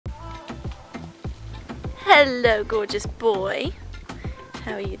Hello, gorgeous boy.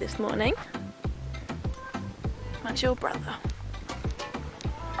 How are you this morning? That's your brother.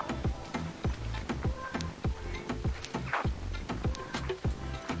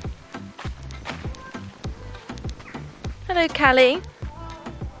 Hello, Callie.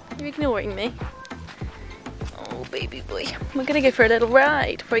 You're ignoring me. Oh, baby boy. We're gonna go for a little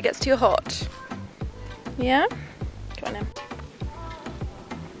ride before it gets too hot. Yeah? Come on now.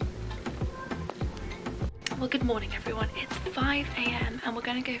 Well, good morning everyone. It's 5 AM and we're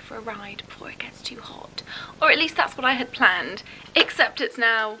going to go for a ride before it gets too hot. Or at least that's what I had planned, except it's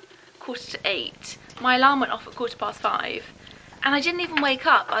now 7:45. My alarm went off at 5:15 and I didn't even wake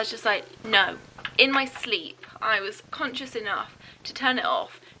up. I was just like, no. In my sleep, I was conscious enough to turn it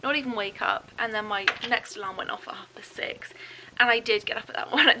off, not even wake up, and then my next alarm went off at 6:30 and I did get up at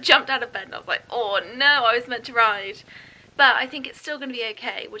that one. I jumped out of bed and I was like, oh no, I was meant to ride. But I think it's still going to be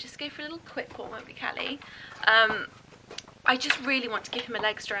okay. We'll just go for a little quick one, won't we, Callie? I just really want to give him a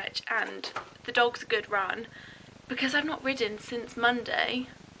leg stretch and the dog's a good run because I've not ridden since Monday.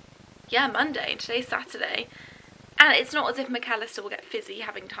 Yeah, Monday. Today's Saturday. And it's not as if McAlester will get fizzy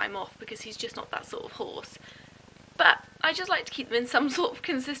having time off because he's just not that sort of horse. But I just like to keep them in some sort of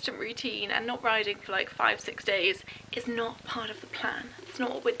consistent routine, and not riding for like 5-6 days is not part of the plan. It's not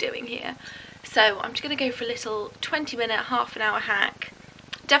what we're doing here. So I'm just going to go for a little 20-minute, half-an-hour hack.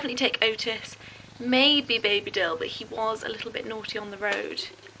 Definitely take Otis, maybe baby Dill, but he was a little bit naughty on the road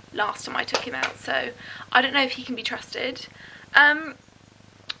last time I took him out, so I don't know if he can be trusted.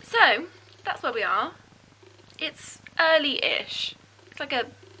 So that's where we are. It's early-ish. It's like a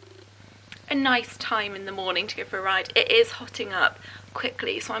nice time in the morning to go for a ride. It is hotting up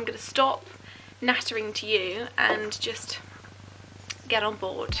quickly, so I'm going to stop nattering to you and just get on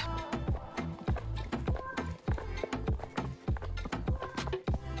board.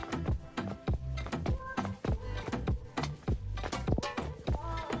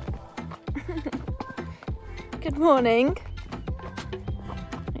 Good morning.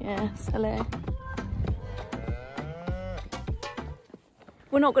 Yes, hello.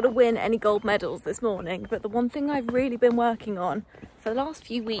 We're not going to win any gold medals this morning, but the one thing I've really been working on for the last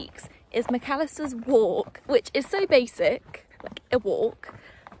few weeks is McAllister's walk, which is so basic, like a walk,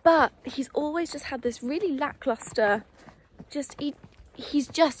 but he's always just had this really lackluster, he's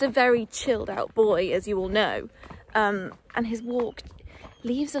just a very chilled out boy, as you all know, and his walk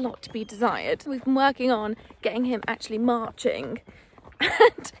leaves a lot to be desired. We've been working on getting him actually marching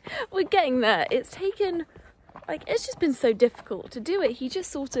and we're getting there. It's taken, like, it's just been so difficult to do it. He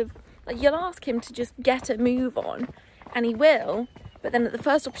just sort of, like, you'll ask him to just get a move on and he will, but then at the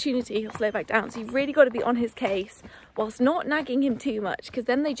first opportunity he'll slow back down. So you've really got to be on his case whilst not nagging him too much, because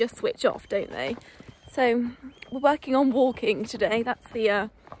then they just switch off, don't they? So we're working on walking today. That's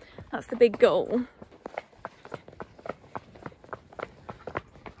the big goal.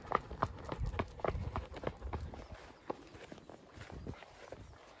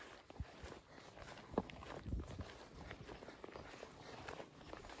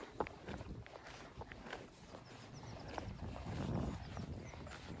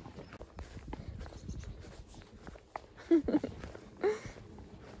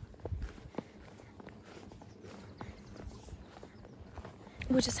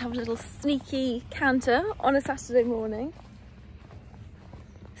 We'll just have a little sneaky canter on a Saturday morning.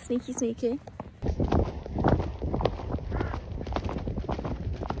 Sneaky, sneaky.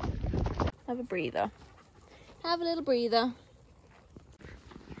 Have a breather. Have a little breather.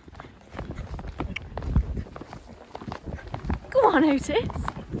 Go on, Otis.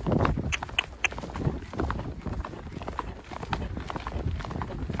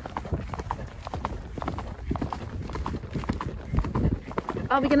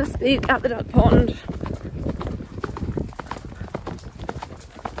 Are we going to spook at the duck pond?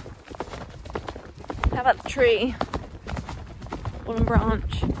 How about the tree? Fallen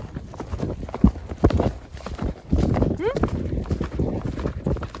branch.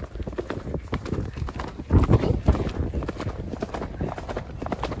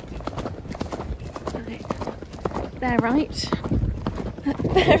 Right. There, right?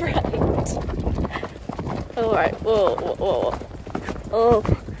 There, right? Alright, whoa, whoa, whoa. Oh,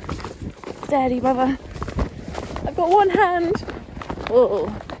 steady, Bubba. I've got one hand. Oh,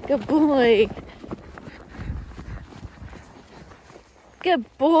 good boy.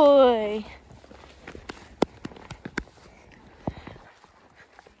 Good boy.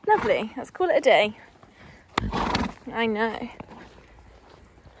 Lovely. Let's call it a day. I know.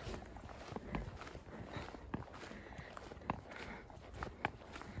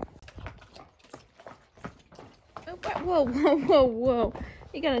 Whoa, whoa, whoa, whoa.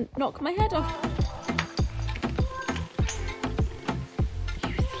 You're gonna knock my head off.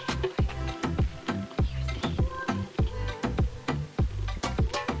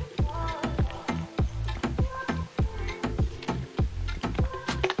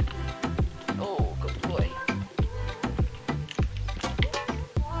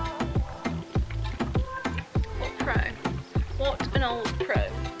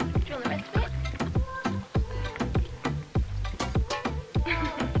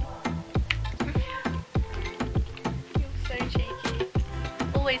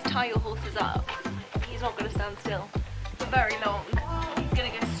 always tie your horses up. He's not going to stand still for very long. He's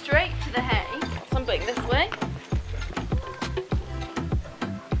going to go straight to the hay. So I'm putting this way.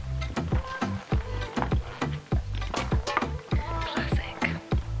 Classic.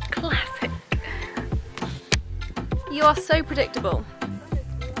 Classic. You are so predictable.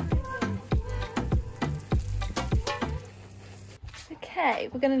 Okay,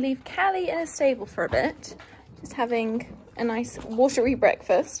 we're going to leave Callie in a stable for a bit, just having a nice watery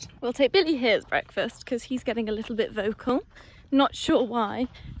breakfast. We'll take Billy here's breakfast because he's getting a little bit vocal, not sure why,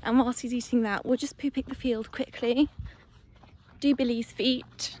 and whilst he's eating that we'll just poo-pick the field quickly, do Billy's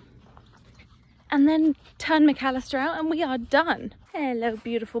feet, and then turn McAlester out and we are done. Hello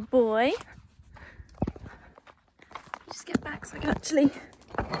beautiful boy. Just get back so I can actually...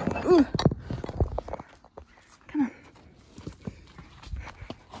 Ooh. Come on.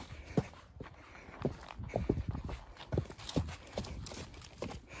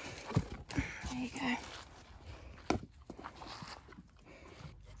 There you go. Are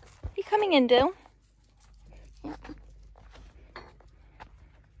you coming in, Dill? Yeah.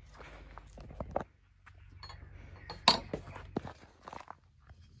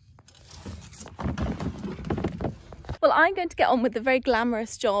 Well, I'm going to get on with the very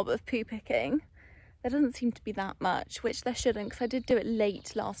glamorous job of poo picking. There doesn't seem to be that much, which there shouldn't, because I did do it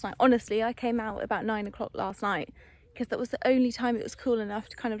late last night. Honestly, I came out about 9 o'clock last night because that was the only time it was cool enough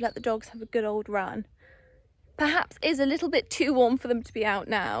to kind of let the dogs have a good old run. Perhaps is a little bit too warm for them to be out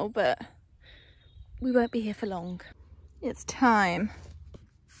now, but we won't be here for long. It's time.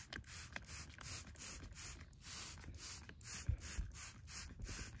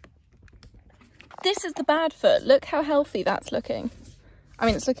 This is the bad foot. Look how healthy that's looking. I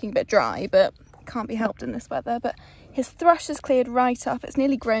mean, it's looking a bit dry, but can't be helped in this weather. But his thrush has cleared right up. It's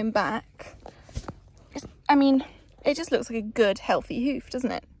nearly grown back. I mean, it just looks like a good, healthy hoof,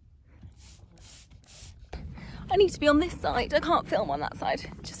 doesn't it? I need to be on this side. I can't film on that side.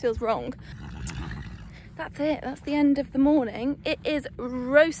 It just feels wrong. That's it. That's the end of the morning. It is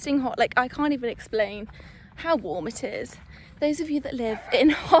roasting hot. Like, I can't even explain how warm it is. Those of you that live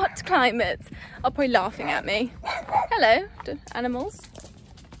in hot climates are probably laughing at me. Hello, animals.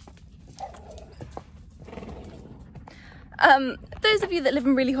 Those of you that live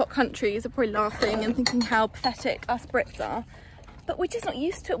in really hot countries are probably laughing and thinking how pathetic us Brits are. But we're just not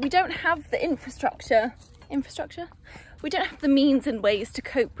used to it. We don't have the infrastructure. We don't have the means and ways to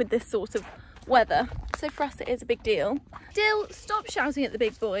cope with this sort of weather. So for us it is a big deal. Dill, stop shouting at the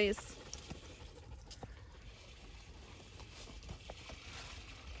big boys.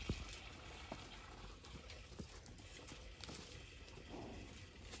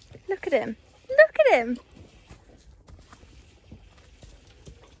 Look at him. Look at him.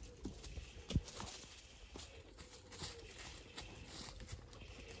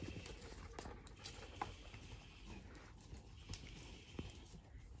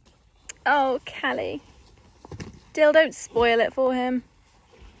 Oh, Callie. Dill, don't spoil it for him.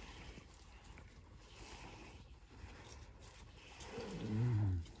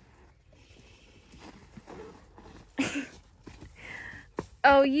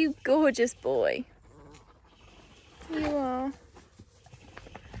 Oh, you gorgeous boy. You are.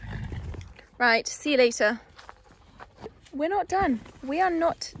 Right, see you later. We're not done. We are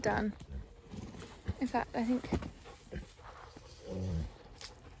not done. In fact, I think...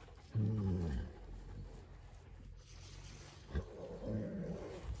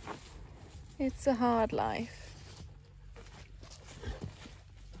 It's a hard life.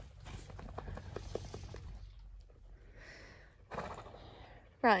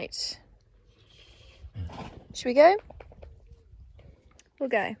 Right. Should we go? We'll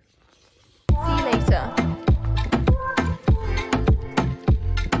go. See you later.